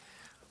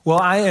Well,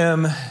 I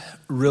am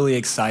really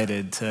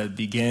excited to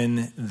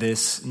begin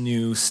this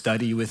new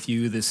study with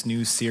you, this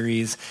new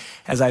series.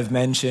 As I've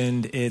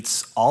mentioned,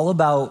 it's all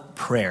about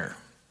prayer.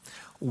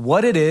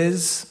 What it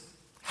is,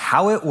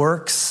 how it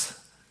works,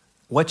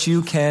 what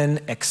you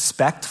can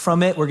expect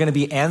from it. We're going to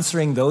be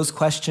answering those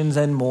questions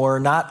and more,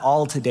 not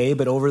all today,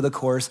 but over the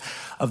course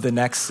of the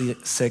next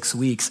 6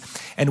 weeks.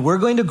 And we're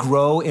going to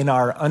grow in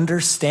our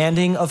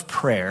understanding of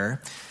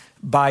prayer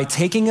by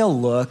taking a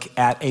look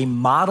at a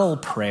model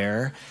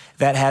prayer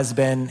that has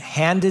been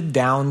handed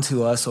down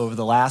to us over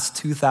the last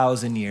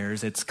 2,000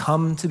 years. It's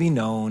come to be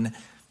known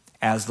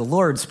as the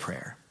Lord's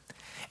Prayer.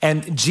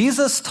 And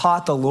Jesus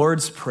taught the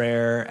Lord's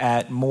Prayer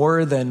at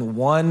more than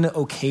one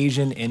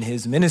occasion in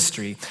his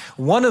ministry.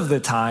 One of the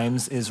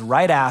times is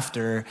right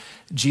after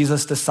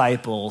Jesus'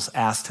 disciples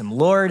asked him,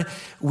 "Lord,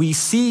 we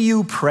see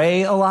you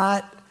pray a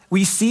lot.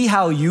 We see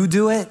how you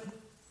do it.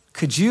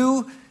 Could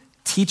you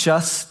teach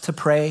us to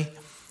pray?"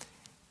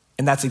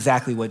 And that's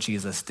exactly what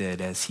Jesus did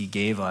as he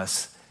gave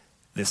us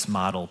this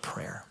model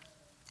prayer.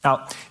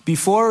 Now,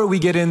 before we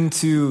get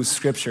into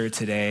scripture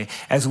today,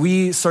 as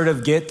we sort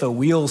of get the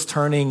wheels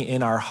turning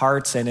in our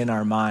hearts and in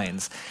our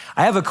minds,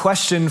 I have a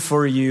question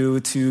for you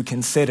to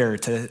consider,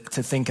 to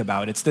think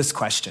about. It's this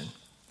question: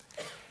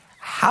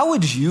 how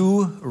would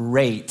you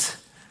rate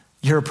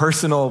your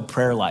personal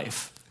prayer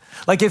life?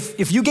 Like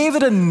if you gave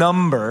it a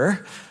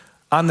number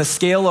on the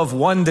scale of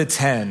 1 to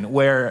 10,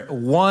 where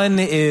 1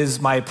 is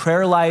my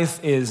prayer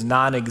life is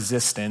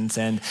non-existent,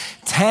 and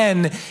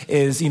 10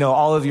 is,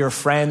 all of your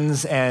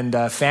friends and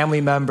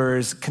family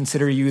members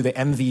consider you the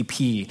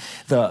MVP,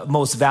 the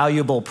most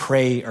valuable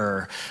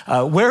prayer.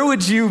 Where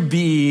would you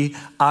be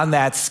on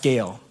that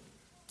scale?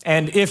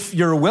 And if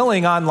you're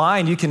willing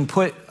online, you can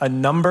put a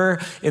number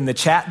in the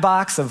chat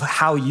box of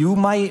how you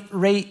might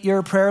rate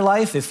your prayer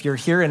life. If you're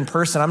here in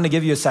person, I'm going to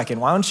give you a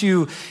second. Why don't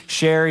you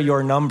share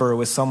your number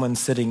with someone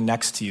sitting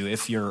next to you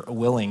if you're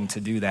willing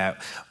to do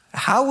that?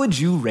 How would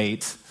you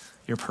rate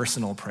your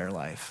personal prayer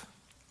life?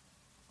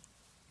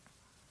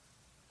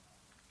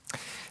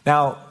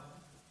 Now,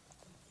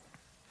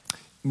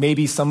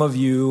 maybe some of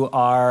you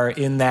are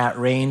in that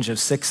range of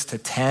 6 to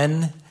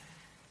 10.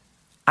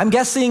 I'm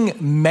guessing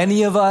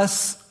many of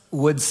us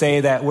would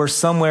say that we're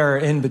somewhere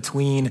in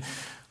between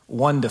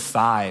 1 to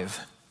 5.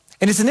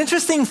 And it's an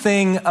interesting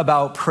thing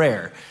about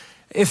prayer.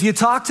 If you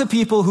talk to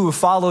people who have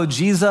followed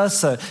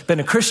Jesus, been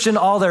a Christian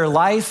all their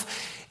life,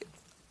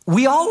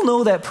 we all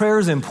know that prayer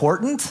is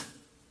important.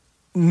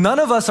 None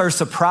of us are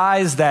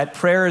surprised that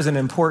prayer is an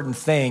important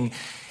thing.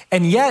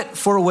 And yet,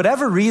 for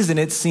whatever reason,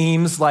 it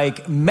seems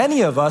like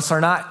many of us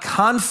are not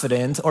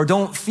confident or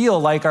don't feel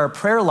like our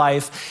prayer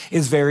life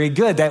is very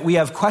good, that we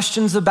have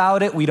questions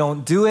about it, we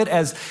don't do it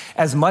as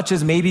much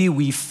as maybe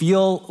we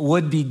feel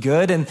would be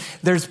good. And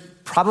there's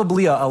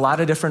probably a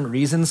lot of different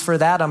reasons for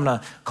that. I'm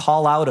gonna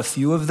call out a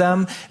few of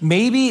them.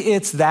 Maybe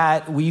it's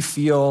that we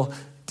feel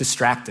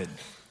distracted.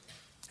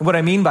 What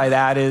I mean by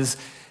that is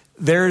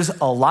there's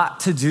a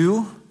lot to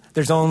do.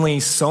 There's only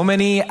so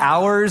many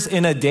hours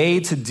in a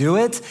day to do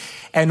it.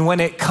 And when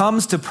it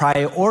comes to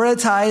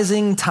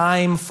prioritizing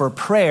time for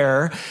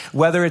prayer,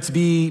 whether it's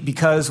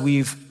because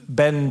we've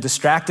been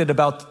distracted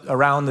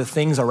around the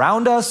things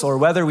around us, or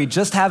whether we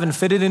just haven't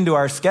fit it into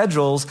our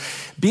schedules,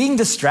 being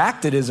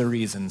distracted is a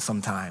reason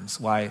sometimes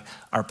why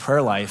our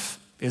prayer life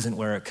isn't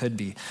where it could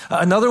be.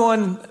 Another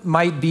one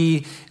might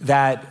be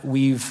that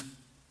we're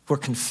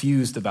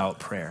confused about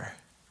prayer.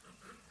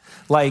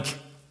 Like,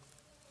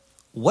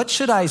 what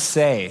should I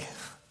say?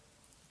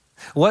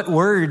 What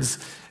words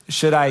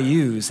should I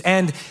use?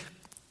 And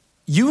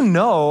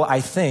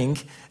I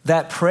think,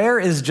 that prayer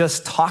is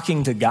just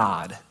talking to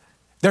God.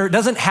 There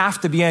doesn't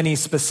have to be any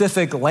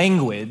specific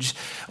language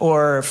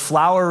or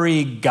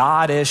flowery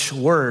God-ish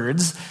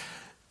words.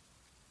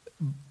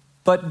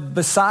 But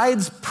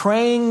besides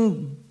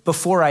praying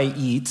before I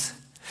eat,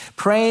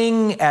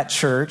 praying at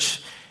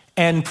church,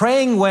 and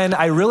praying when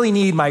I really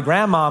need my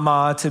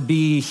grandmama to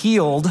be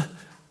healed,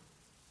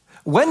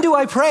 when do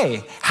I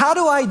pray? How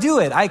do I do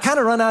it? I kind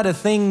of run out of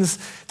things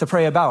to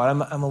pray about.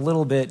 I'm a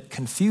little bit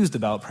confused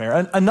about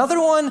prayer. Another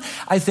one,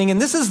 I think,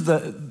 and this is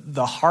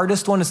the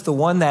hardest one, it's the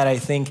one that I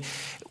think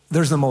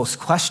there's the most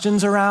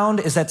questions around,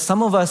 is that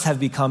some of us have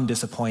become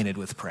disappointed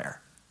with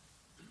prayer.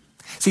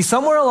 See,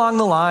 somewhere along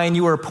the line,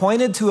 you were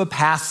pointed to a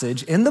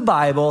passage in the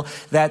Bible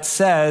that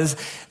says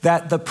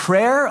that the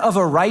prayer of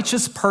a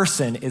righteous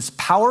person is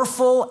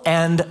powerful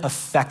and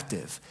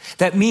effective.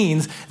 That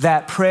means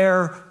that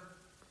prayer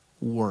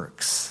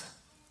works.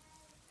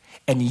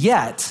 And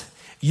yet,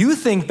 you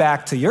think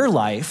back to your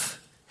life,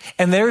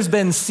 and there's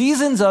been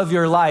seasons of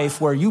your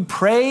life where you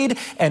prayed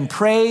and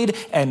prayed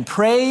and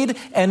prayed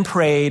and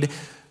prayed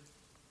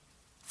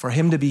for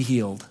him to be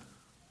healed,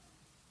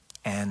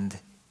 and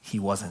he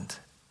wasn't.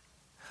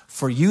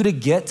 For you to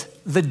get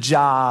the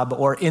job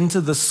or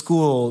into the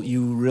school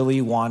you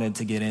really wanted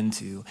to get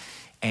into,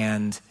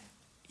 and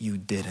you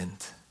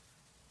didn't.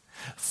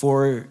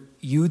 For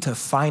you to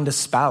find a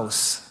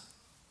spouse,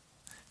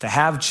 to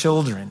have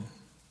children,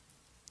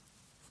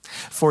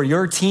 for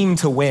your team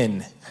to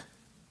win,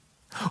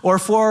 or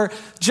for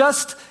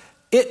just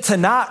it to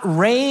not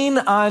rain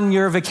on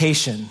your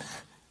vacation.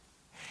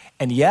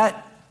 And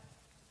yet,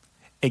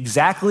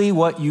 exactly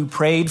what you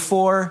prayed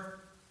for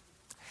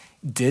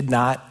did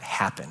not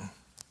happen.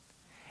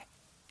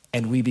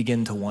 And we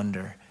begin to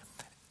wonder,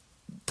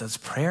 does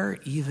prayer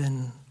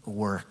even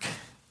work?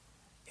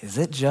 Is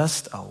it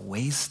just a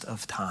waste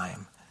of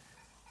time?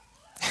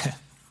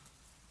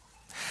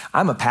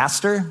 I'm a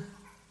pastor,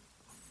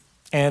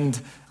 and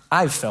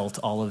I've felt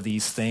all of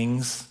these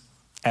things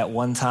at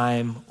one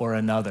time or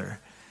another.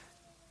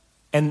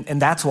 And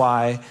that's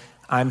why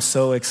I'm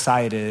so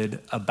excited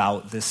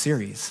about this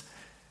series.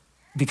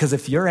 Because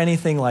if you're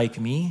anything like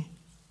me,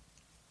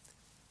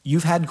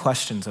 you've had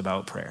questions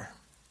about prayer.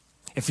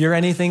 If you're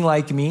anything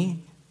like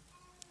me,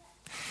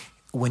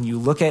 when you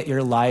look at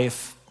your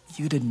life,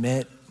 you'd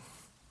admit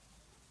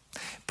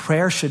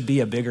prayer should be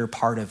a bigger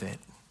part of it.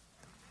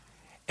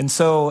 And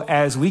so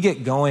as we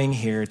get going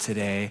here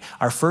today,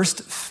 our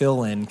first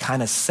fill-in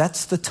kind of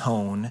sets the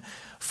tone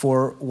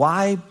for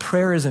why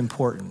prayer is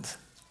important.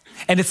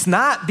 And it's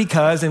not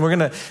because, and we're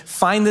going to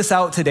find this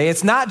out today,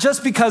 it's not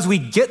just because we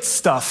get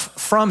stuff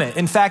from it.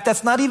 In fact,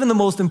 that's not even the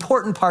most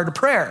important part of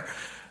prayer.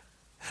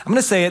 I'm going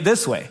to say it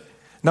this way.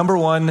 Number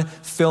one,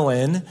 fill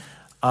in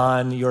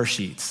on your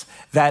sheets,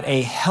 that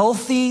a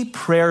healthy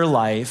prayer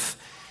life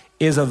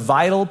is a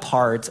vital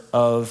part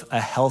of a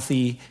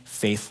healthy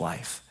faith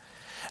life.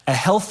 A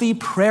healthy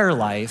prayer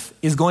life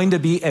is going to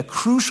be a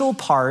crucial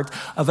part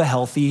of a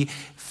healthy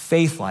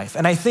faith life.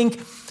 And I think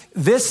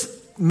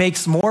this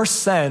makes more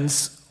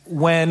sense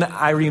when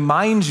I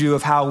remind you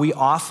of how we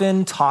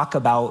often talk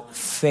about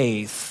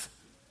faith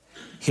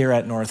here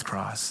at North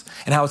Cross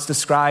and how it's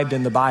described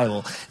in the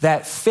Bible,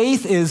 that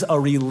faith is a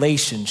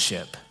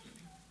relationship.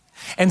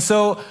 And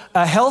so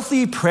a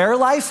healthy prayer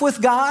life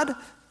with God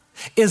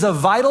is a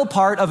vital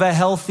part of a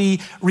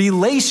healthy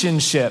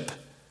relationship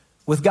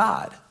with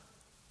God.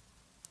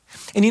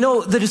 And you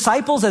know, the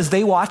disciples, as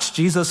they watched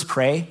Jesus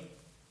pray,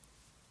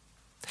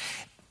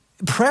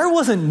 prayer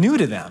wasn't new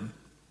to them.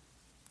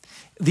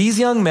 These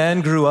young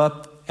men grew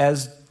up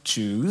as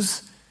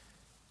Jews,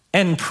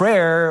 and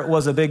prayer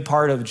was a big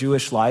part of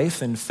Jewish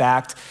life. In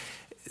fact,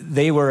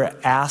 they were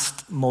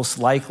asked most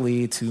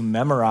likely to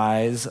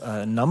memorize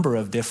a number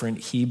of different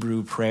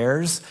Hebrew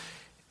prayers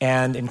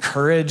and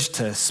encouraged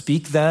to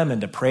speak them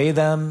and to pray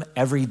them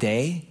every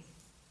day.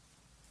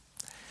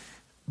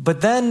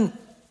 But then,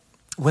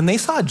 when they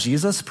saw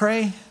Jesus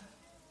pray,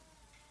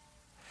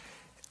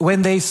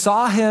 when they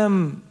saw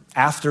him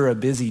after a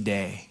busy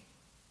day,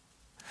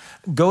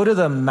 go to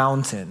the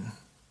mountain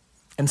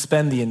and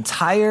spend the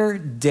entire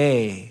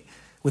day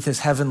with his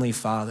heavenly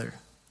Father,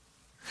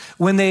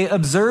 when they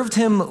observed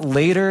him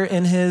later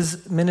in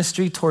his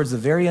ministry towards the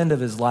very end of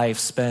his life,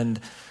 spend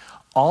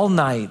all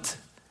night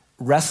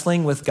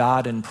wrestling with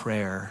God in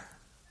prayer,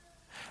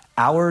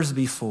 hours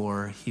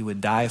before he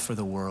would die for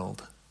the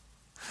world,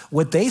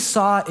 what they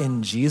saw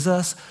in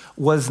Jesus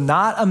was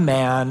not a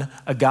man,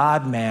 a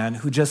God man,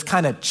 who just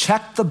kind of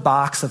checked the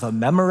box of a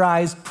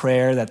memorized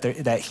prayer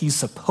that he's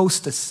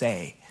supposed to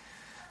say.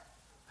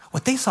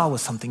 What they saw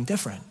was something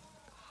different.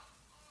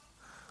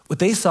 What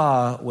they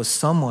saw was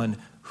someone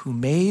who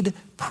made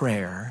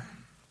prayer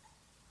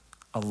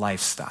a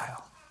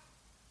lifestyle,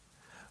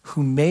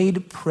 who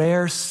made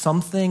prayer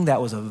something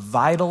that was a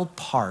vital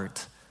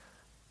part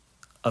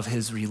of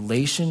his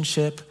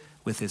relationship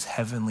with his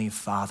heavenly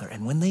Father.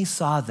 And when they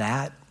saw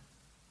that,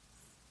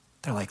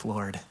 they're like,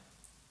 Lord,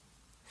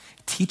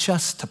 teach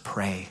us to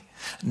pray,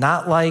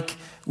 not like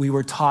we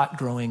were taught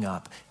growing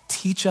up.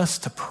 Teach us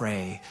to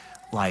pray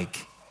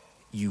like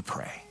you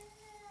pray.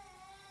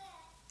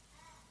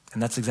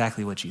 And that's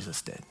exactly what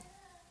Jesus did.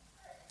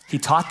 He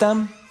taught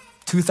them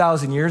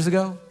 2,000 years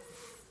ago.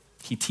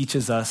 He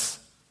teaches us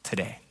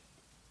today.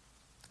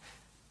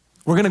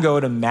 We're going to go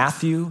to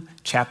Matthew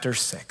chapter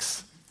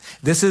 6.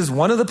 This is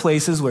one of the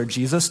places where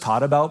Jesus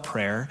taught about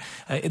prayer.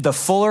 The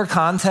fuller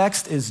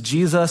context is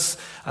Jesus,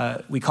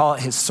 we call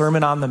it his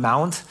Sermon on the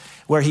Mount,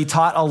 where he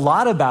taught a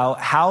lot about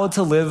how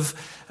to live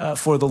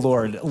for the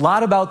Lord, a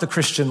lot about the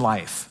Christian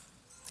life.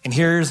 And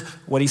here's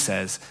what he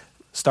says,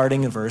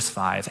 starting in verse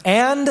 5.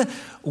 And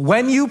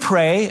when you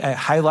pray, I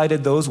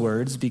highlighted those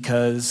words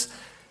because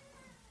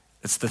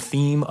it's the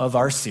theme of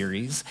our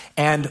series.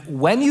 And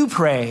when you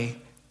pray,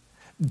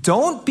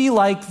 don't be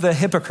like the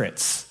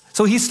hypocrites.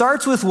 So he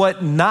starts with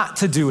what not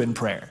to do in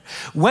prayer.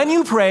 When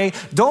you pray,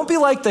 don't be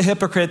like the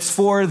hypocrites,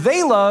 for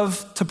they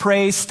love to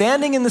pray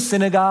standing in the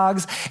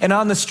synagogues and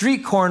on the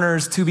street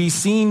corners to be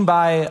seen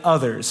by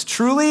others.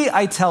 Truly,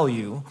 I tell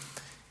you,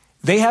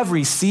 they have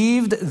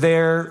received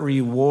their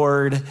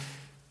reward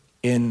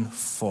in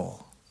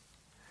full.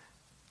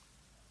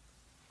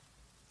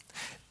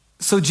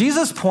 So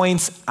Jesus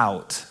points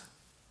out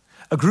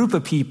a group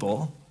of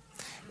people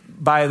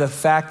by the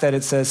fact that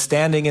it says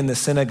standing in the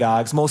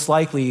synagogues. Most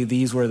likely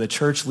these were the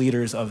church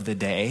leaders of the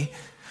day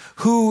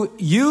who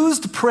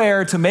used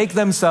prayer to make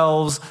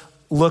themselves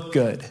look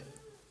good.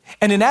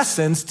 And in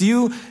essence, do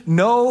you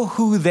know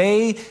who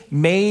they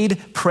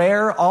made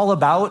prayer all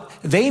about?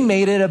 They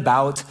made it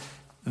about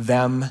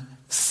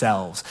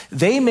themselves.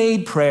 They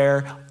made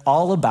prayer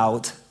all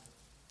about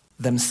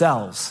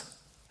themselves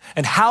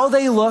and how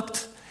they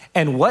looked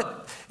and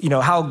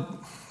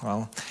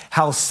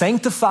how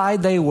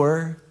sanctified they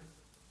were.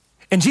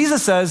 And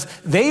Jesus says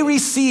they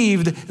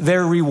received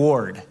their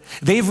reward.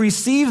 They've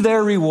received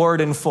their reward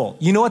in full.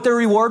 You know what their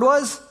reward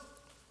was?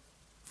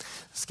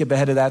 Skip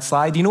ahead to that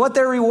slide. Do you know what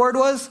their reward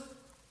was?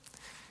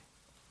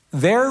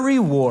 Their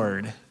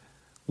reward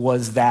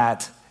was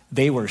that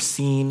they were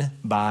seen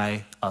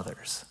by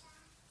others.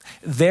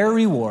 Their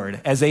reward,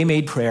 as they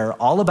made prayer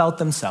all about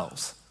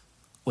themselves,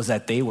 was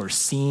that they were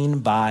seen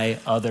by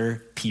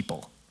other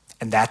people.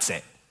 And that's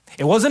it.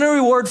 It wasn't a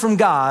reward from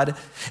God.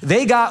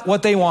 They got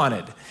what they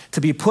wanted,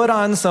 to be put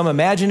on some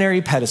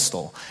imaginary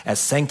pedestal as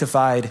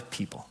sanctified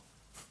people.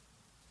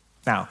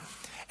 Now,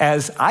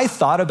 as I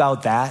thought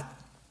about that,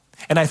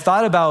 and I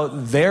thought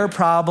about their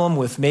problem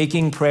with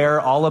making prayer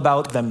all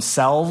about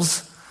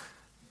themselves,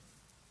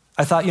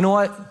 I thought, you know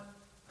what?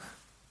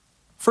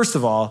 First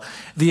of all,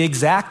 the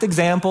exact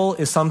example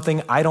is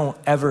something I don't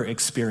ever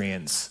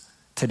experience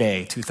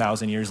today,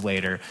 2,000 years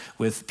later,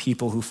 with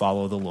people who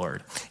follow the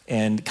Lord.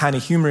 And kind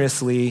of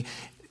humorously,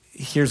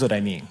 here's what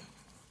I mean.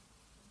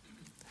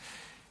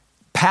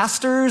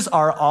 Pastors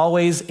are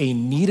always a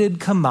needed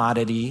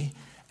commodity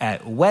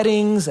at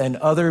weddings and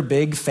other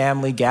big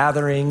family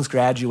gatherings,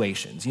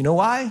 graduations. You know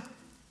why?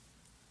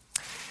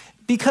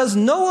 Because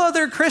no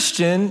other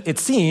Christian, it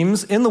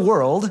seems, in the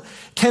world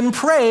can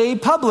pray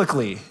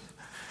publicly.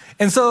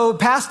 And so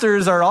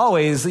pastors are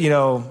always,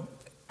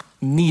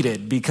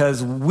 needed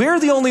because we're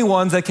the only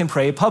ones that can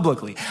pray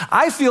publicly.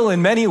 I feel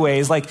in many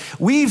ways like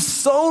we've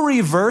so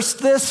reversed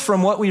this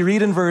from what we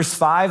read in verse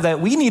 5 that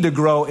we need to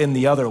grow in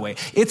the other way.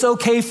 It's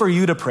okay for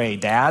you to pray,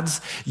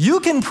 dads. You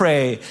can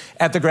pray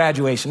at the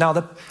graduation. Now,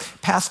 the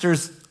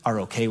pastors are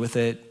okay with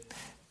it.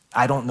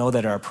 I don't know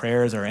that our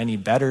prayers are any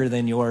better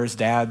than yours,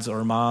 dads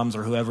or moms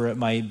or whoever it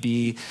might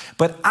be.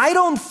 But I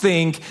don't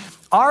think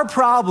our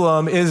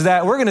problem is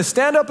that we're going to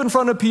stand up in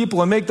front of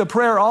people and make the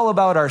prayer all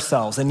about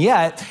ourselves. And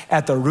yet,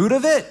 at the root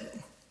of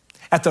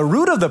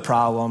the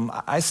problem,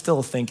 I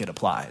still think it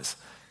applies.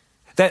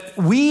 That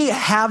we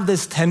have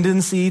this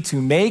tendency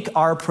to make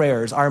our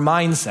prayers, our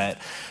mindset,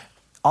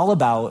 all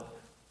about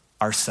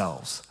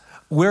ourselves.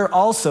 We're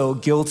also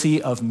guilty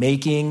of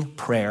making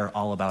prayer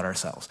all about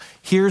ourselves.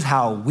 Here's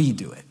how we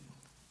do it.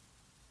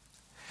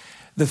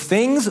 The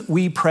things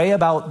we pray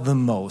about the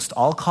most,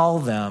 I'll call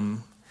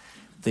them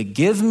the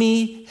give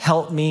me,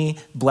 help me,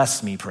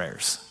 bless me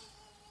prayers.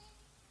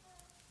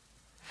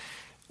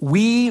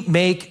 We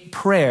make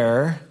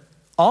prayer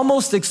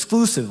almost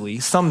exclusively,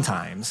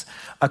 sometimes,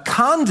 a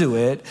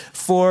conduit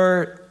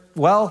for,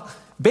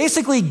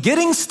 basically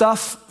getting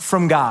stuff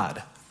from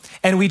God.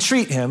 And we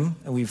treat him,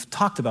 and we've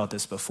talked about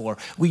this before,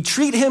 we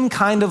treat him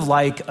kind of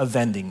like a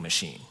vending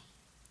machine.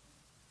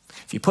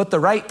 If you put the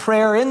right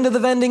prayer into the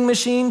vending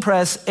machine,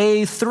 press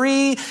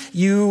A3,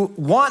 you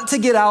want to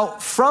get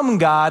out from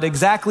God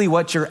exactly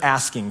what you're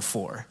asking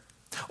for.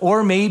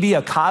 Or maybe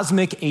a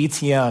cosmic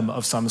ATM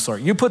of some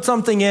sort. You put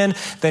something in,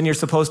 then you're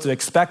supposed to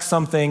expect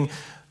something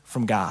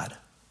from God.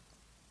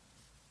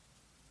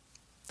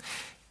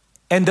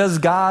 And does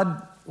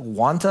God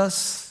want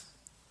us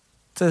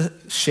to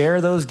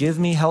share those give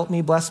me, help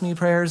me, bless me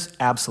prayers?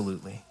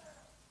 Absolutely.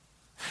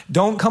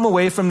 Don't come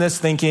away from this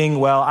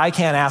thinking, I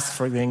can't ask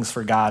for things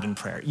for God in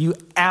prayer. You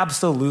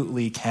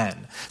absolutely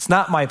can. It's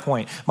not my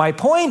point. My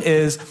point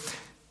is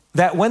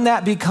that when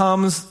that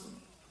becomes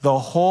the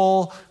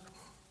whole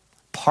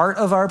part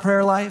of our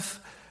prayer life,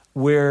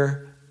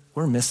 we're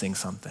missing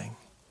something.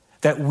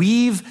 That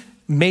we've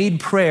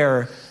made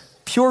prayer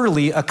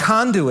purely a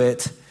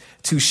conduit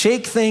to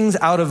shake things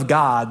out of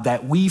God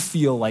that we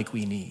feel like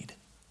we need.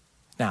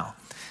 Now,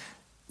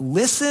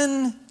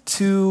 listen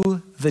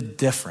to the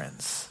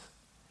difference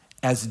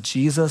as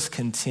Jesus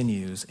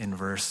continues in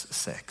verse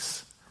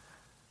 6.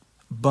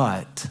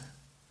 But,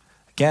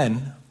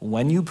 again,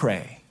 when you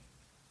pray,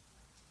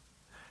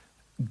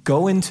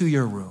 go into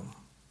your room,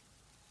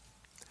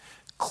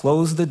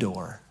 close the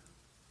door,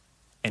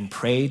 and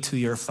pray to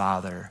your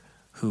Father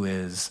who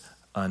is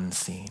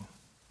unseen.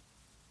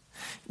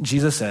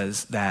 Jesus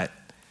says that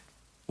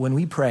when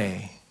we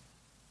pray,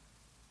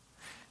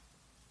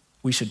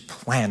 we should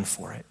plan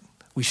for it.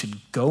 We should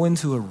go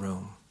into a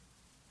room.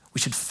 We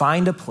should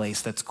find a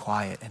place that's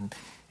quiet,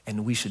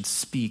 and we should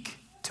speak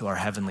to our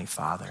Heavenly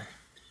Father.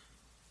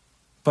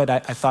 But I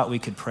thought we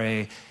could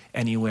pray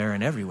anywhere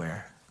and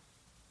everywhere.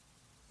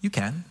 You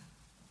can.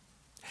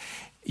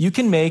 You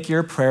can make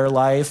your prayer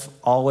life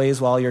always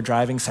while you're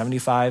driving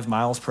 75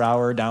 miles per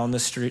hour down the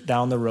street,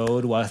 down the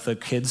road with the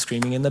kids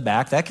screaming in the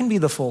back. That can be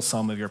the full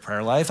sum of your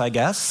prayer life, I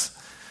guess.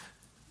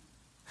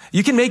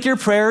 You can make your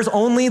prayers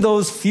only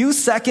those few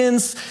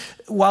seconds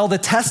while the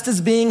test is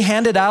being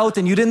handed out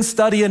and you didn't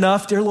study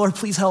enough. Dear Lord,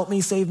 please help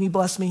me, save me,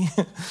 bless me.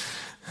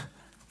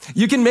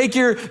 You can make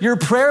your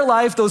prayer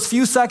life those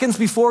few seconds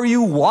before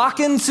you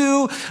walk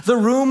into the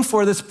room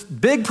for this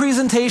big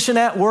presentation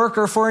at work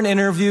or for an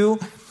interview.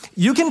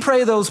 You can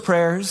pray those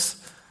prayers.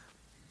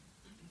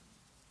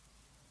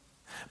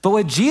 But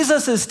what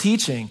Jesus is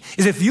teaching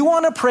is if you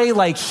want to pray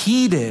like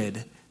he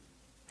did,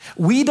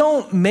 We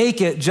don't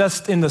make it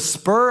just in the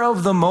spur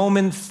of the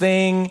moment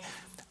thing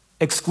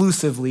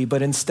exclusively,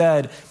 but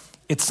instead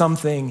it's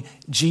something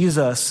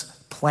Jesus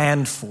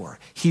planned for.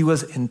 He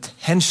was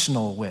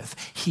intentional with.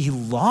 He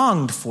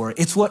longed for it.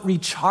 It's what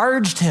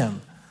recharged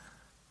him.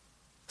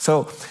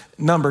 So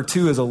number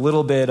 2 is a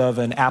little bit of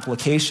an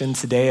application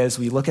today as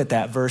we look at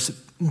that verse.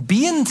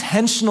 Be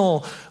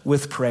intentional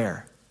with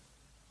prayer.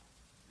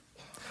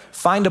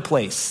 Find a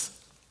place.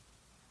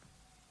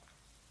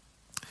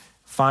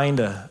 Find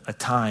a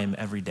time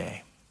every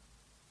day.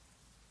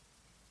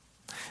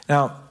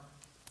 Now,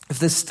 if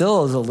this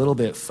still is a little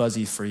bit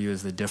fuzzy for you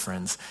as the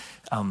difference,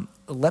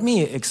 let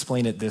me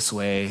explain it this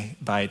way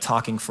by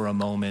talking for a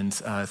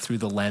moment through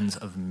the lens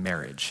of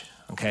marriage,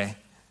 okay?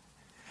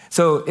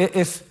 So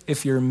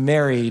if you're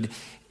married,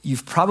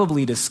 you've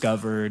probably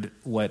discovered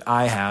what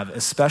I have,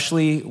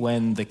 especially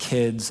when the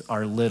kids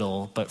are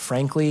little, but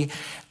frankly,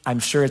 I'm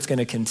sure it's going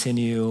to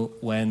continue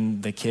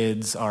when the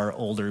kids are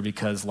older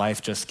because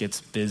life just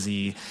gets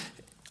busy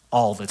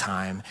all the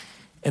time.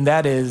 And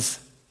that is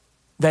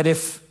that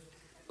if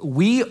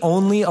we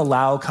only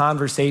allow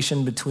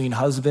conversation between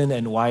husband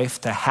and wife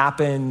to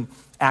happen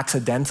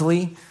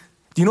accidentally,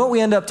 do you know what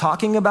we end up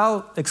talking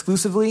about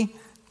exclusively?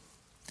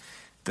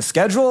 The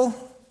schedule,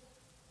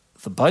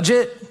 the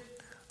budget,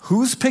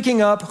 who's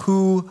picking up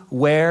who,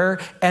 where,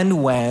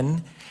 and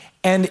when.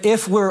 And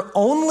if we're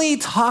only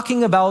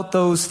talking about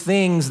those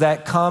things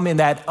that come in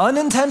that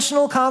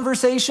unintentional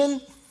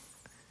conversation,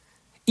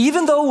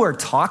 even though we're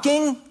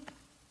talking,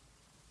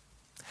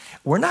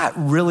 we're not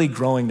really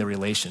growing the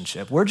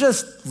relationship. We're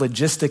just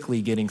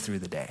logistically getting through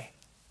the day.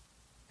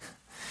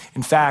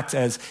 In fact,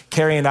 as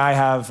Carrie and I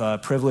have a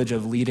privilege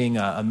of leading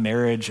a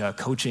marriage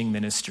coaching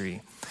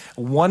ministry,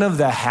 one of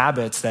the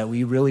habits that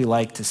we really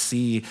like to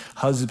see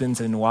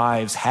husbands and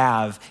wives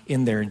have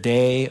in their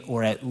day,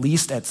 or at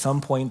least at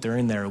some point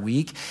during their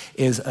week,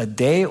 is a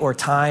day or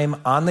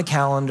time on the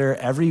calendar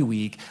every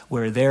week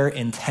where they're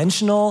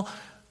intentional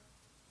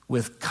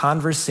with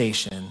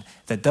conversation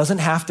that doesn't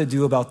have to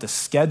do about the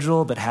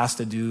schedule, but has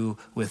to do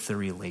with the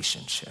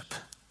relationship.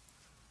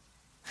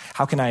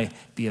 How can I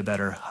be a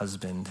better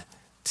husband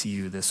to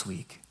you this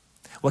week?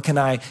 What can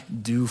I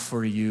do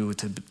for you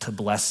to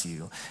bless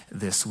you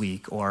this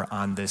week or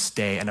on this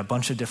day? And a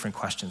bunch of different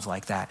questions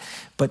like that.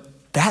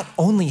 But that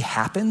only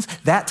happens,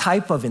 that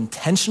type of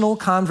intentional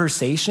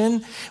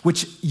conversation,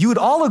 which you would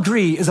all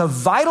agree is a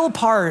vital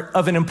part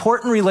of an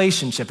important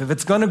relationship. If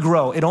it's going to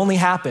grow, it only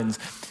happens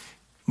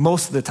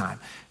most of the time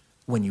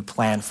when you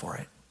plan for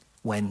it,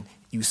 when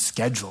you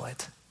schedule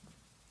it.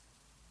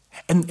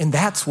 And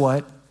that's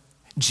what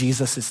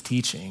Jesus is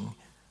teaching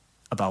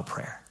about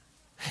prayer.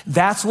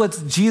 That's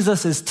what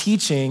Jesus is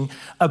teaching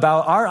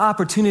about our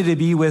opportunity to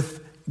be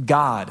with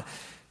God.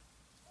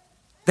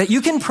 That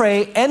you can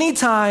pray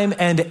anytime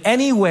and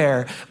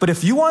anywhere, but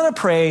if you want to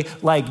pray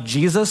like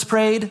Jesus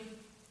prayed,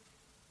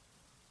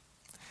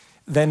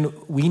 then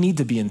we need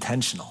to be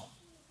intentional.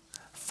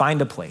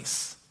 Find a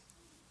place.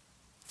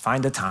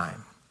 Find a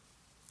time.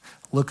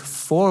 Look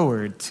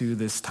forward to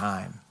this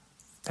time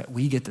that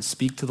we get to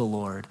speak to the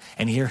Lord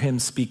and hear him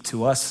speak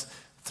to us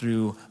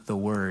through the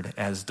word,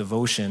 as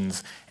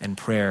devotions and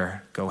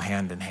prayer go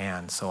hand in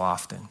hand so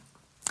often.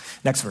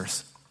 Next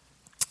verse.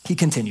 He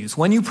continues,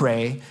 when you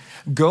pray,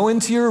 go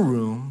into your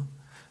room,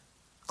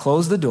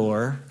 close the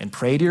door, and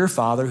pray to your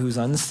Father who's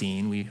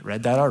unseen. We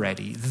read that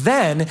already.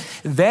 Then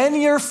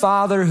your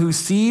Father who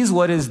sees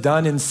what is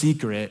done in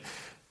secret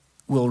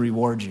will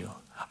reward you.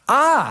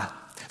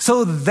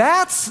 So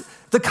that's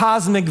the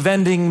cosmic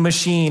vending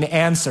machine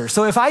answer.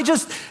 So if I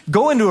just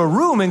go into a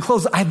room and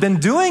close, I've been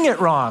doing it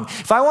wrong.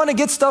 If I want to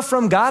get stuff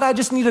from God, I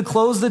just need to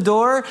close the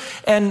door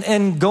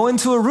and go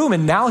into a room,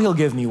 and now he'll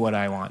give me what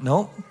I want.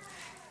 No,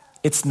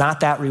 it's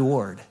not that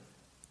reward.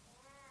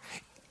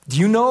 Do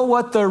you know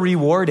what the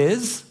reward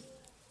is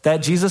that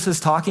Jesus is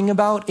talking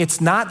about?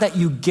 It's not that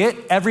you get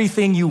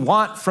everything you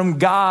want from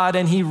God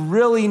and he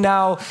really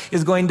now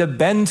is going to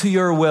bend to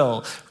your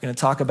will. We're going to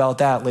talk about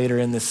that later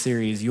in this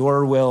series,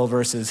 your will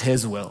versus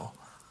his will.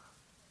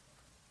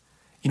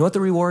 You know what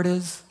the reward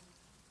is?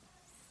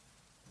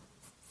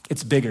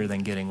 It's bigger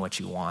than getting what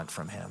you want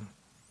from him.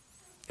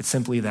 It's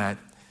simply that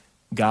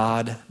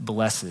God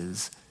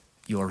blesses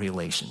your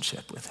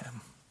relationship with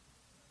him.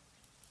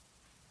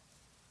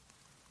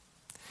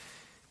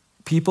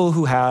 People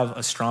who have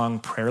a strong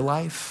prayer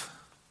life,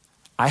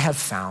 I have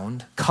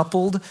found,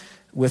 coupled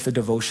with a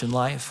devotion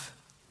life,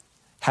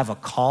 have a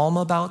calm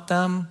about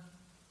them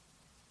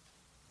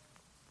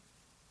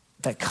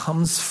that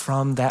comes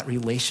from that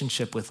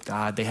relationship with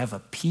God. They have a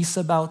peace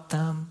about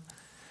them.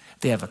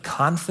 They have a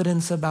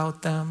confidence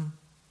about them.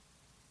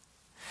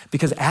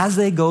 Because as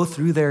they go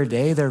through their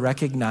day, they're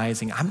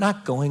recognizing, I'm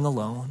not going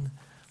alone.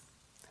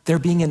 They're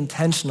being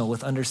intentional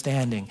with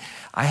understanding.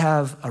 I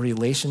have a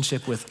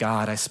relationship with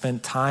God. I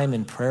spent time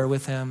in prayer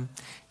with him.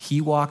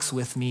 He walks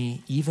with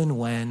me even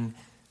when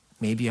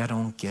maybe I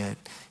don't get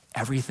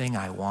everything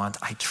I want.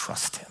 I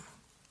trust him.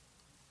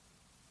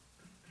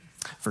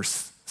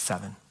 Verse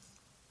 7.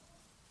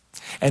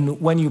 And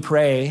when you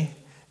pray,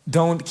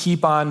 don't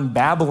keep on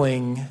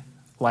babbling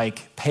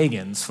like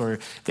pagans, for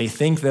they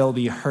think they'll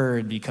be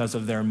heard because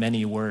of their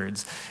many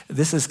words.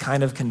 This is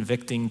kind of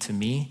convicting to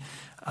me.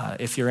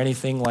 If you're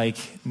anything like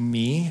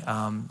me,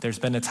 there's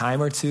been a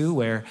time or two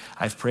where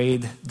I've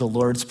prayed the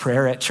Lord's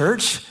Prayer at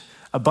church,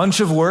 a bunch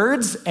of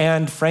words,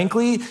 and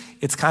frankly,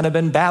 it's kind of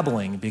been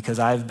babbling because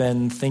I've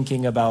been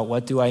thinking about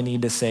what do I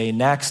need to say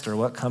next or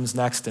what comes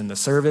next in the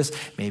service.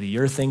 Maybe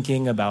you're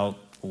thinking about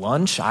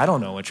lunch. I don't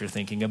know what you're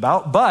thinking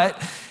about,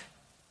 but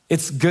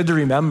it's good to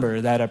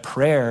remember that a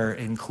prayer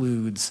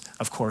includes,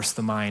 of course,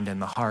 the mind and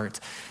the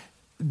heart.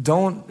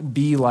 Don't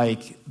be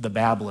like the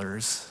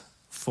babblers,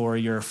 for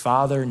your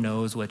Father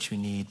knows what you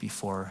need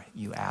before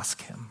you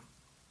ask him.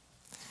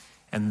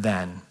 And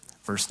then,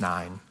 verse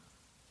 9,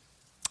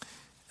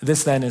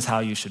 this then is how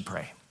you should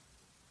pray.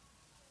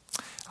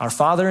 Our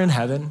Father in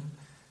heaven,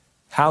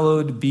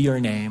 hallowed be your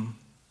name.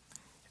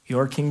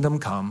 Your kingdom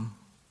come.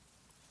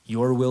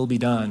 Your will be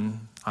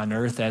done on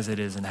earth as it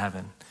is in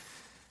heaven.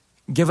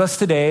 Give us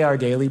today our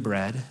daily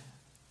bread,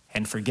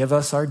 and forgive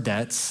us our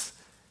debts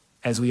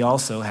as we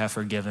also have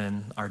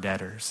forgiven our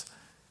debtors.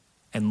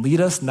 And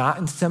lead us not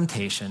into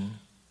temptation,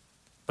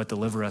 but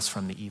deliver us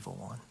from the evil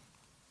one.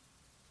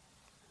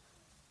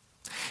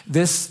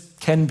 This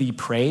can be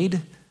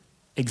prayed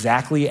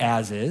exactly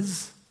as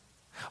is.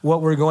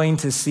 What we're going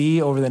to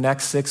see over the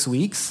next 6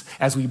 weeks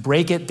as we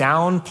break it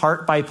down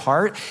part by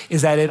part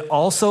is that it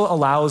also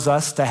allows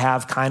us to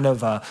have kind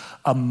of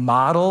a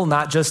model,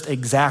 not just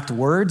exact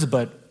words,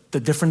 but the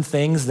different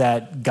things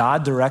that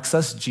God directs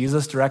us,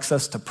 Jesus directs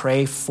us to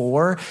pray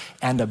for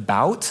and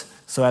about.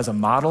 So as a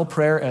model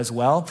prayer as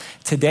well.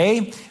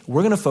 Today,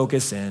 we're going to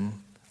focus in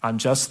on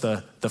just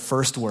the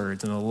first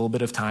words and a little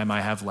bit of time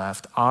I have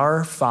left.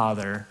 Our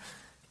Father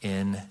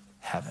in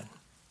heaven.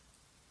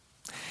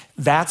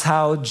 That's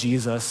how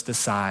Jesus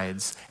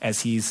decides,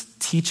 as he's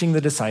teaching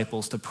the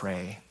disciples to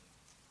pray,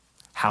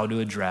 how to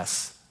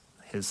address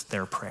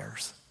their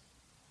prayers.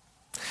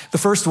 The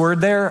first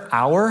word there,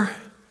 our.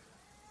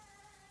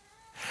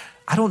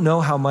 I don't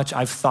know how much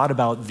I've thought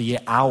about the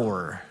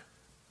hour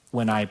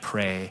when I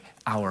pray,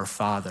 our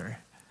Father.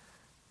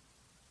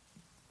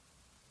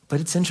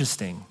 But it's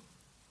interesting.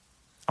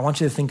 I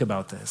want you to think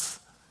about this.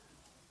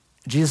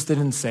 Jesus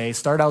didn't say,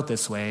 start out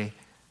this way,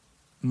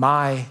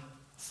 my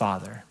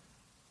Father.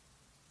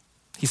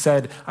 He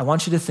said, I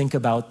want you to think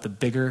about the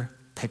bigger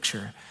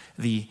picture.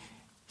 He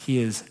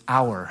is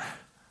our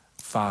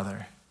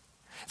Father.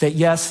 That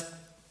yes,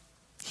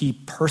 he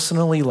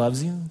personally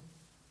loves you,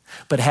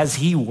 but as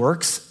he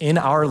works in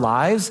our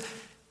lives,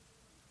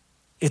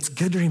 it's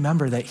good to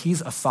remember that he's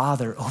a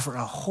father over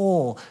a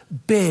whole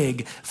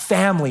big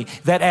family,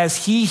 that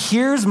as he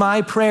hears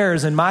my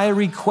prayers and my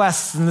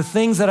requests and the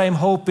things that I'm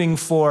hoping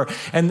for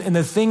and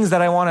the things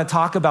that I want to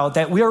talk about,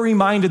 that we are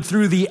reminded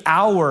through the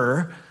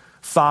our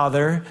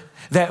Father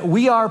that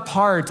we are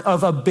part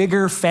of a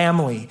bigger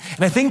family.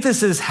 And I think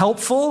this is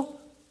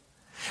helpful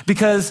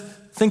because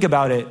think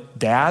about it,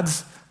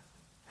 dads.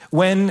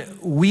 When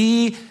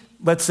we,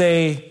 let's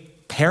say,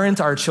 parent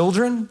our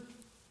children,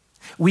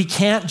 we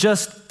can't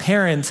just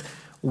parent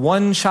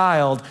one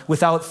child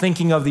without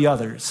thinking of the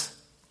others.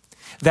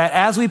 That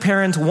as we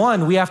parent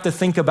one, we have to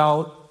think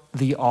about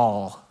the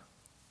all.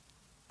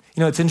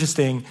 You know, it's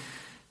interesting.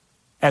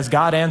 As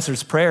God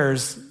answers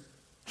prayers,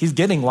 he's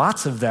getting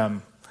lots of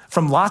them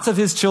from lots of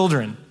his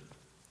children.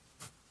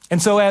 And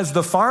so as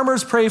the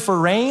farmers pray for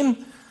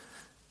rain,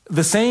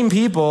 the same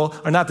people,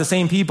 or not the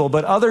same people,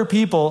 but other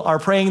people are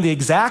praying the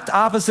exact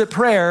opposite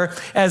prayer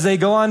as they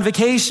go on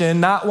vacation,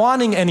 not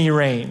wanting any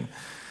rain.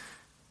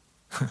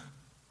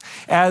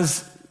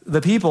 As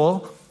the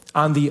people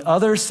on the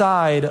other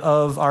side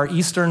of our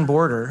eastern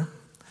border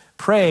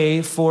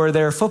pray for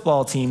their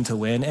football team to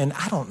win, and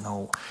I don't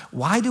know,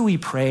 why do we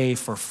pray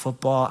for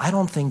football? I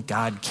don't think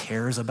God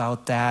cares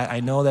about that.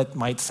 I know that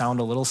might sound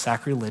a little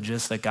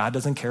sacrilegious, that God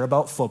doesn't care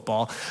about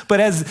football,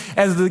 but as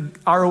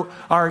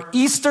our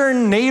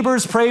eastern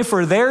neighbors pray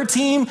for their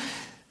team,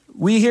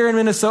 we here in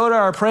Minnesota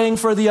are praying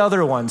for the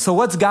other one. So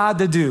what's God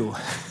to do?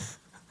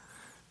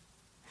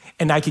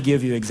 And I could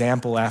give you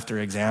example after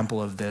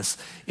example of this.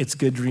 It's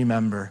good to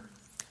remember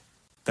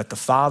that the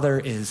Father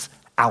is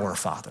our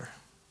Father.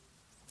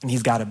 And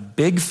he's got a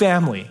big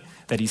family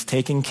that he's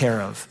taking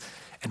care of.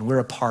 And we're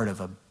a part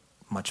of a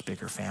much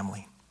bigger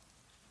family.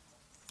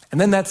 And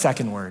then that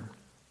second word.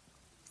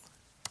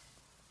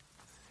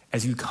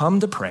 As you come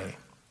to pray,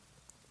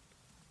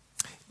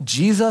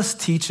 Jesus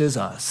teaches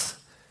us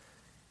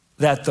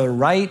that the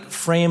right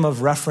frame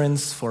of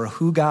reference for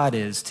who God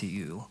is to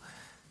you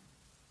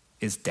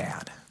is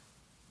Dad.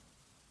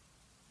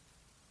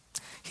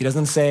 He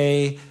doesn't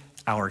say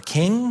our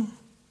King,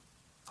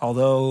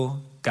 although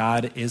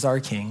God is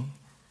our King.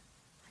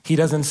 He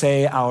doesn't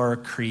say our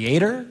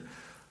Creator,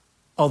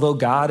 although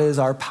God is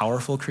our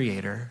powerful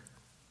Creator.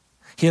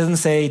 He doesn't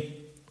say,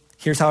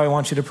 here's how I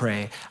want you to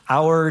pray,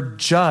 our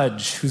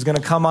Judge who's going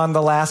to come on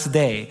the last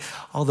day,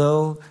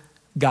 although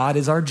God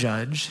is our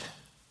Judge.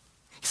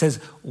 He says,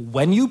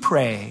 when you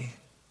pray,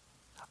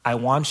 I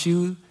want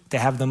you to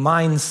have the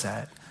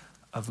mindset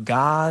of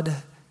God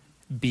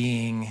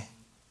being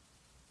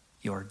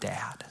your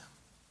dad.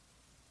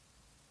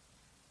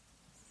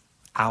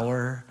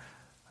 Our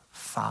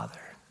Father.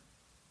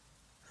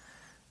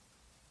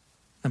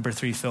 Number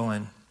 3, fill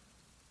in.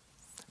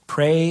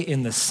 Pray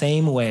in the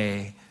same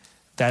way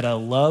that a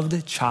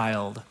loved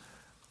child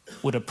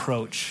would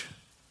approach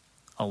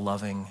a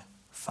loving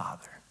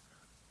father.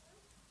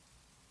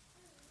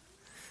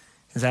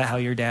 Is that how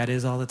your dad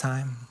is all the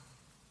time?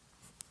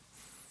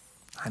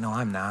 I know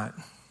I'm not.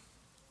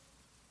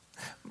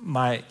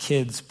 My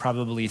kids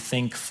probably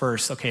think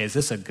first, okay, is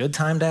this a good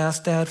time to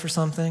ask dad for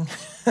something?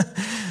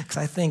 Because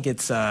I think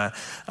it's a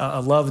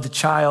loved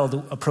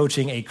child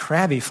approaching a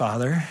crabby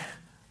father,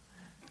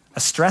 a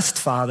stressed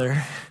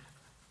father.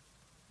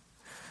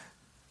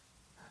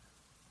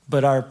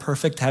 But our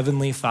perfect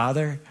heavenly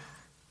Father,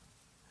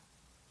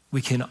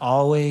 we can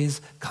always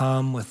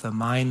come with the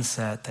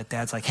mindset that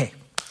dad's like, hey,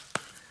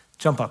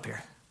 jump up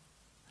here.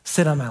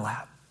 Sit on my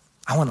lap.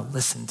 I want to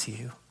listen to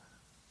you.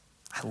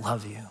 I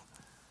love you. And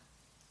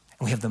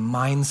we have the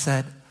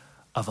mindset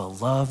of a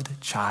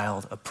loved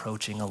child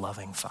approaching a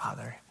loving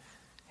father.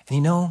 And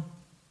you know,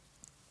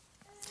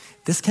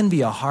 this can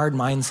be a hard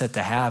mindset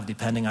to have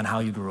depending on how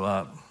you grew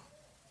up.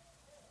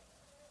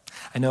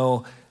 I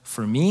know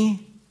for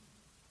me,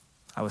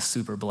 I was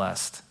super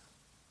blessed.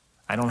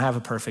 I don't have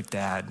a perfect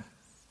dad,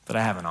 but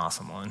I have an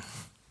awesome one.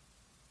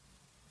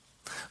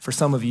 For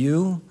some of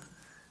you,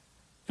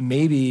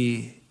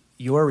 maybe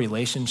your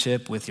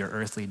relationship with your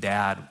earthly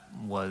dad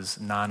was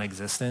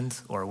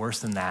non-existent, or worse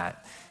than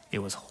that, it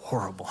was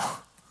horrible.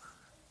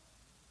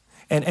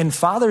 And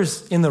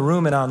fathers in the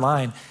room and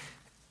online,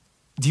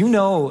 do you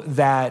know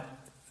that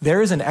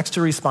there is an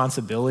extra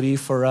responsibility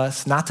for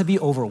us not to be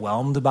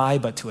overwhelmed by,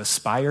 but to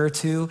aspire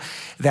to,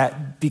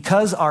 that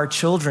because our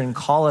children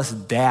call us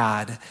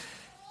dad,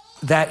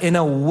 that in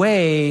a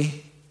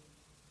way,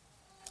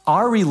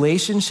 our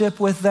relationship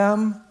with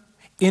them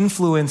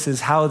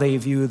influences how they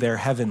view their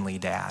heavenly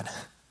dad.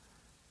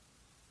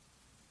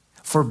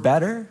 For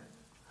better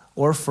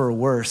or for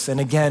worse.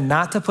 And again,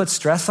 not to put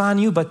stress on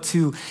you, but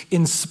to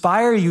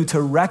inspire you to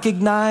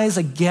recognize,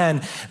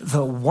 again,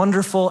 the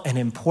wonderful and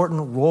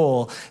important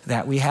role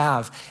that we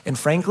have. And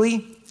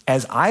frankly,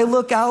 as I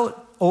look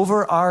out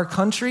over our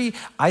country,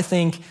 I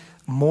think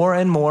more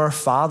and more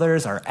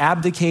fathers are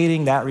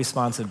abdicating that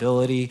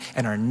responsibility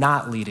and are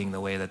not leading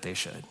the way that they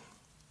should.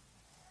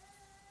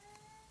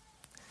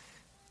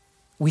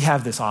 We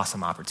have this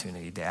awesome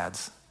opportunity,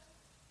 dads.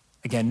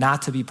 Again,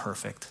 not to be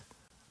perfect,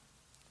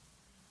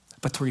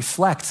 but to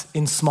reflect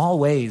in small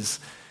ways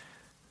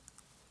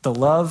the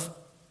love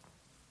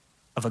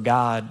of a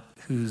God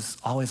who's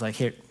always like,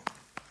 here,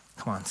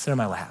 come on, sit on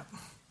my lap.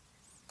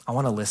 I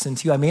want to listen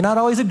to you. I may not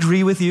always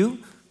agree with you.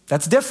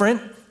 That's different,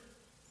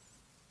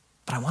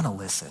 but I want to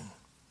listen.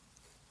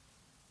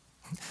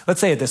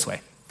 Let's say it this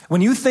way. When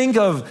you think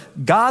of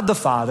God the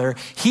Father,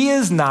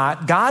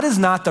 God is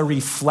not the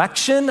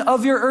reflection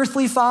of your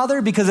earthly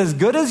father, because as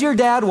good as your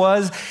dad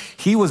was,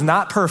 he was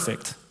not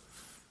perfect.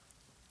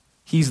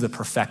 He's the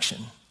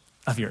perfection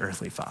of your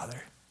earthly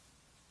father.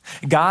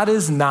 God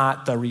is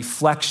not the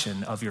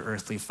reflection of your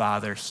earthly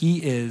father.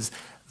 He is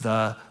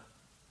the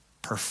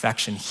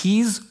perfection.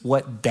 He's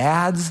what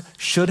dads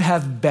should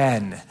have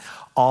been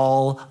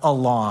all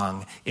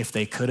along if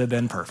they could have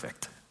been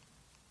perfect.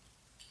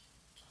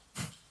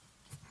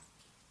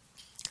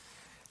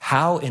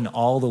 How in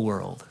all the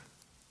world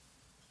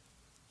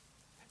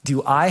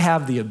do I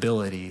have the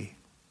ability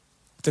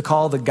to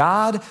call the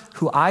God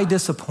who I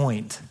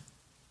disappoint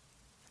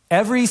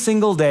every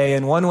single day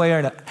in one way or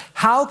another?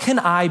 How can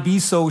I be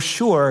so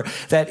sure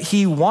that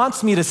he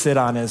wants me to sit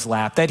on his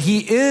lap, that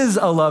he is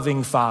a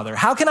loving father?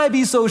 How can I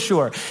be so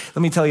sure?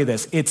 Let me tell you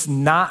this, it's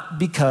not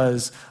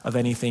because of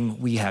anything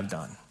we have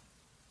done.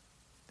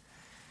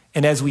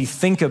 And as we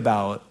think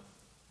about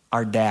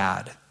our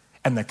dad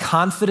and the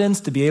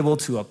confidence to be able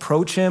to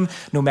approach him,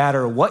 no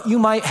matter what you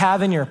might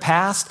have in your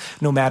past,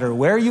 no matter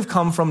where you've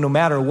come from, no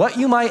matter what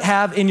you might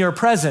have in your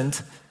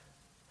present,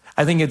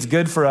 I think it's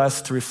good for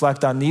us to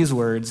reflect on these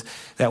words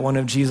that one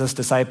of Jesus'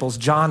 disciples,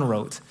 John,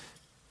 wrote.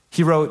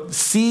 He wrote,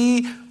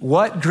 "See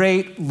what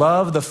great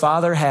love the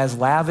Father has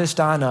lavished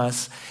on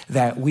us,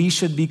 that we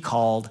should be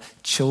called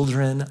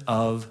children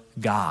of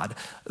God."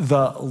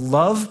 The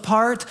love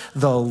part,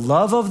 the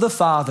love of the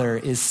Father,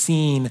 is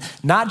seen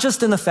not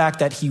just in the fact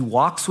that he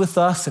walks with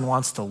us and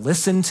wants to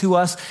listen to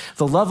us.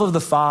 The love of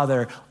the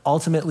Father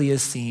ultimately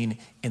is seen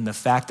in the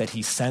fact that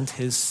he sent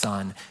his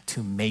Son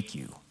to make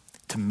you,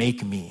 to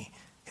make me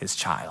his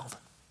child.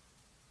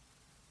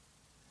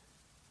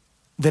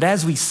 That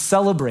as we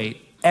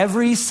celebrate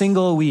every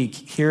single week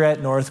here at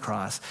North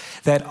Cross,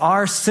 that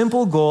our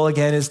simple goal,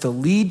 again, is to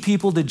lead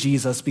people to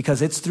Jesus,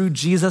 because it's through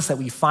Jesus that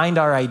we find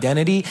our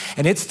identity,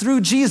 and it's through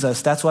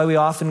Jesus, that's why we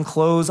often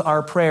close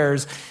our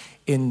prayers,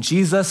 "In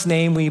Jesus'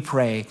 name we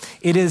pray."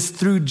 It is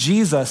through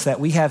Jesus that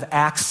we have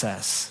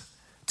access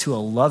to a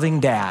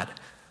loving dad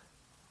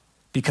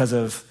because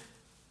of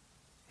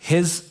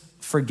his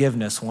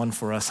forgiveness won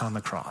for us on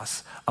the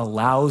cross,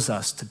 allows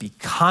us to be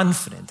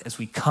confident as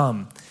we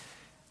come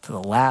to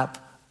the lap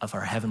of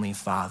our Heavenly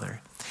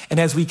Father. And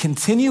as we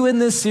continue in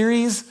this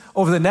series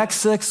over the next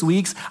 6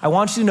 weeks, I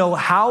want you to know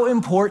how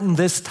important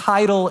this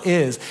title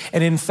is.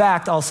 And in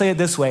fact, I'll say it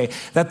this way,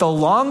 that the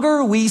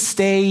longer we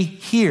stay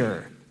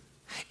here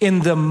in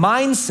the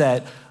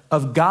mindset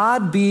of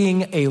God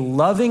being a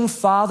loving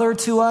Father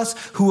to us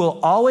who will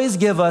always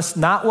give us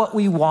not what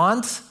we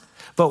want,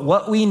 but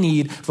what we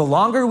need, the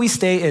longer we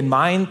stay in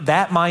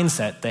that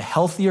mindset, the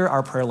healthier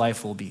our prayer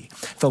life will be,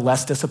 the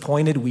less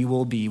disappointed we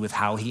will be with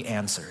how he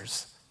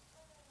answers.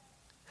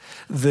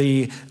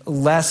 The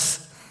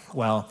less,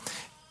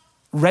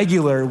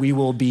 regular we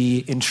will be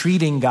in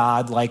treating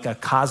God like a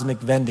cosmic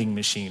vending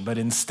machine, but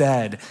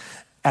instead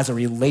as a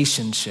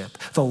relationship.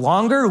 The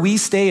longer we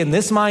stay in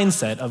this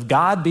mindset of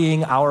God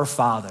being our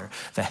Father,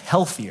 the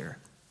healthier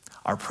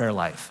our prayer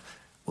life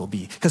will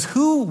be. Because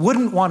who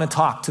wouldn't want to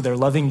talk to their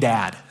loving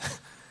dad?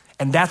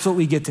 And that's what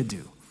we get to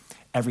do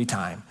every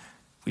time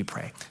we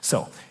pray.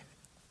 So,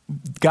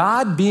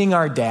 God being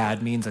our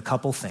dad means a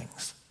couple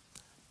things.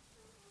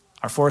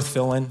 Our fourth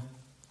fill-in,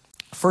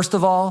 first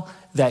of all,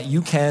 that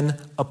you can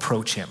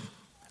approach him.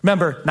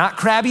 Remember, not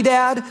crabby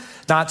dad,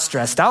 not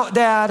stressed out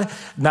dad,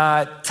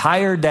 not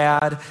tired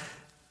dad.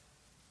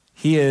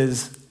 He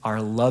is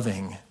our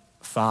loving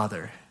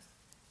Father.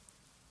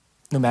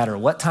 No matter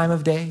what time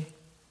of day,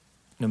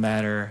 no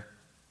matter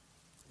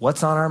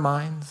what's on our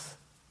minds,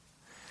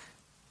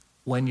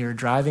 when you're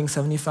driving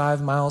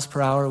 75 miles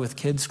per hour with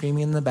kids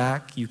screaming in the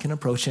back, you can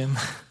approach him.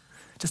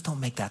 Just don't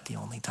make that the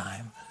only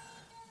time.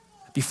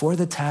 Before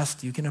the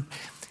test, you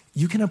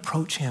can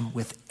approach him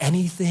with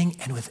anything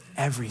and with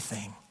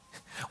everything.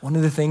 One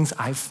of the things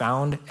I've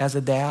found as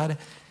a dad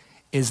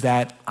is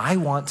that I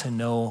want to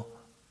know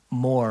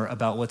more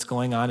about what's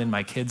going on in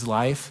my kids'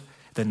 life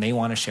than they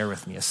want to share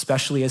with me,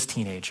 especially as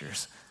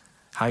teenagers.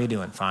 How you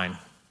doing? Fine.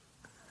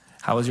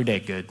 How was your day?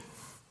 Good.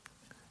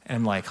 And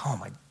I'm like,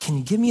 can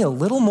you give me a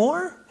little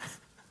more?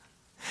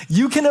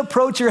 You can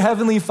approach your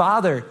Heavenly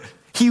Father.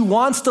 He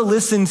wants to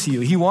listen to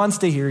you. He wants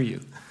to hear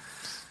you.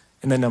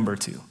 And then number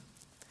 2,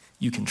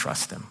 you can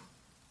trust him.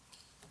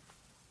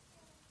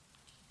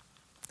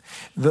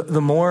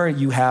 The more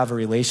you have a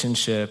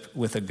relationship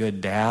with a good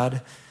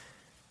dad,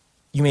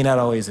 you may not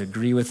always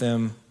agree with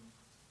him,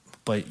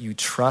 but you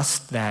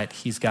trust that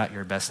he's got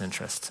your best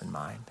interests in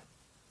mind.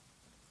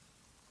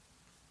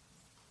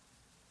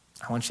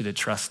 I want you to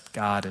trust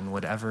God in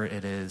whatever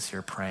it is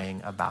you're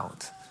praying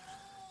about.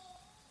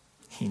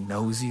 He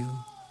knows you.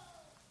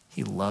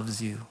 He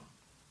loves you.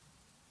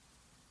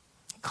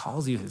 He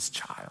calls you his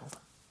child.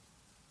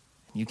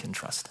 And you can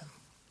trust him.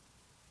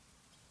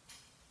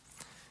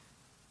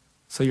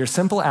 So your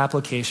simple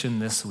application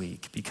this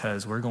week,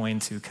 because we're going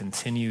to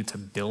continue to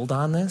build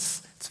on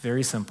this, it's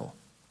very simple.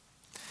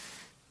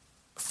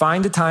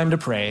 Find a time to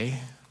pray.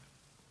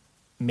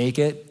 Make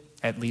it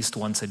at least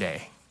once a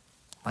day.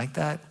 Like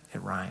that?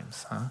 It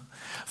rhymes, huh?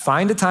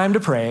 Find a time to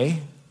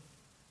pray.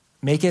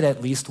 Make it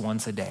at least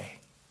once a day.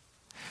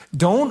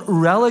 Don't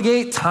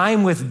relegate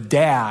time with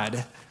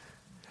dad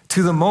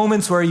to the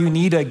moments where you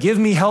need a give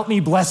me, help me,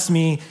 bless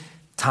me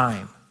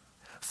time.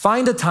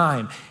 Find a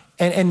time.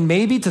 And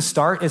maybe to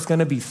start, it's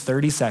going to be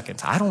 30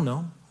 seconds. I don't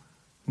know.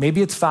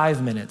 Maybe it's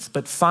 5 minutes.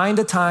 But find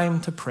a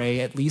time to pray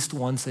at least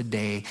once a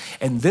day.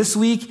 And this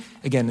week,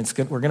 again,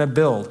 we're going to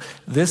build.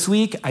 This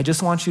week, I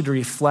just want you to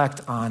reflect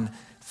on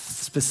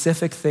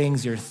specific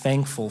things you're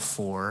thankful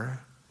for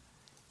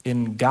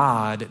in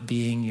God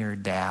being your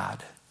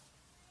dad.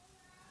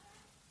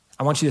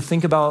 I want you to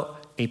think about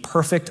a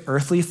perfect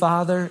earthly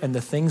father and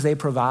the things they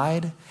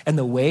provide and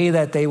the way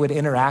that they would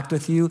interact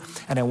with you.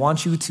 And I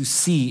want you to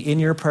see in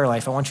your prayer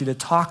life, I want you to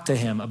talk to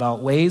him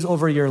about ways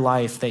over your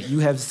life that you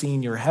have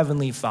seen your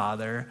heavenly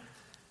Father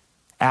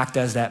act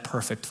as that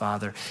perfect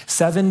father.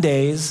 7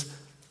 days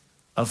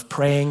of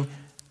praying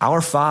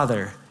our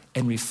Father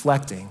and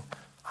reflecting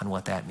on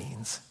what that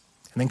means.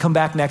 And then come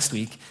back next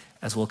week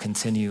as we'll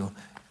continue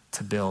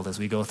to build as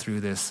we go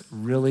through this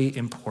really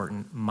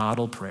important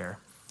model prayer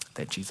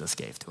that Jesus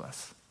gave to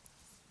us.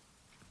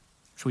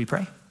 Should we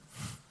pray?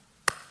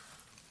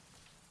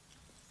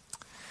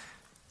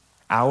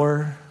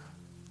 Our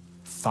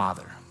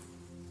Father.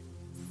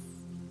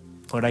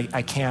 Lord,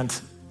 I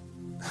can't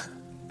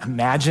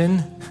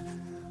imagine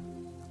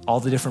all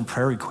the different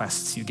prayer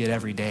requests you get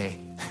every day.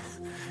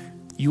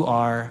 You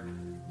are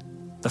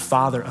the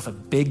father of a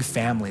big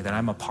family that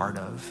I'm a part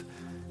of.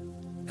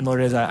 And Lord,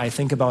 as I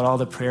think about all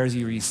the prayers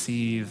you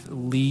receive,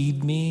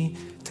 lead me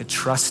to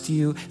trust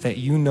you that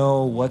you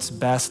know what's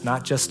best,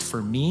 not just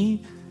for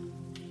me,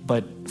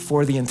 but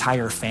for the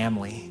entire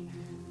family,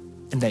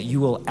 and that you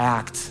will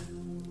act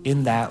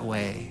in that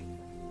way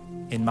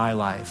in my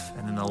life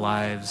and in the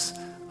lives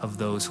of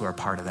those who are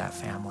part of that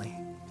family.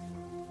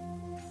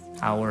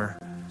 Our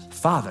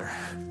Father,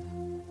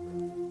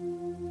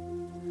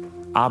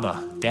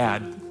 Abba,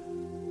 Dad,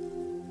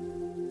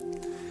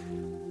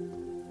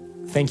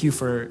 thank you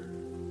for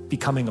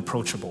becoming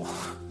approachable.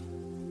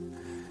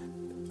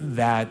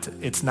 That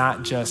it's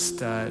not just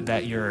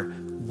that you're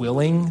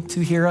willing to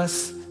hear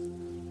us,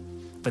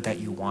 but that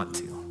you want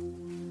to.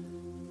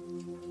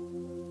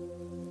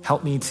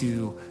 Help me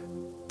to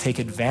take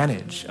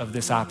advantage of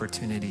this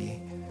opportunity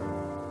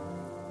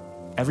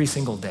every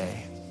single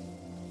day.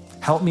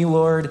 Help me,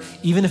 Lord,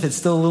 even if it's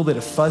still a little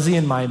bit fuzzy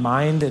in my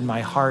mind and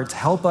my heart,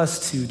 help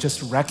us to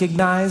just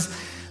recognize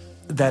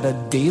that a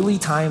daily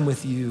time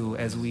with you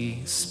as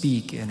we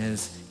speak and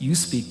as you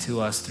speak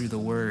to us through the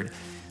word,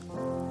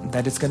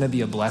 that it's going to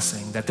be a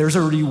blessing, that there's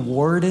a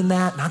reward in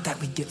that, not that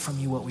we get from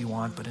you what we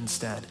want, but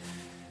instead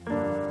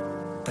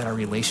that our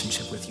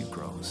relationship with you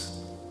grows.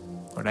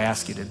 Lord, I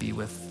ask you to be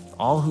with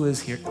all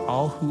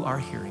who are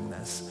hearing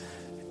this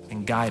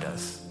and guide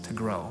us to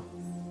grow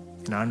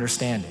in our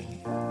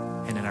understanding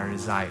and in our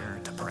desire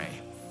to pray.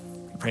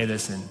 We pray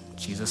this in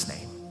Jesus'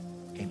 name.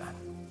 Amen.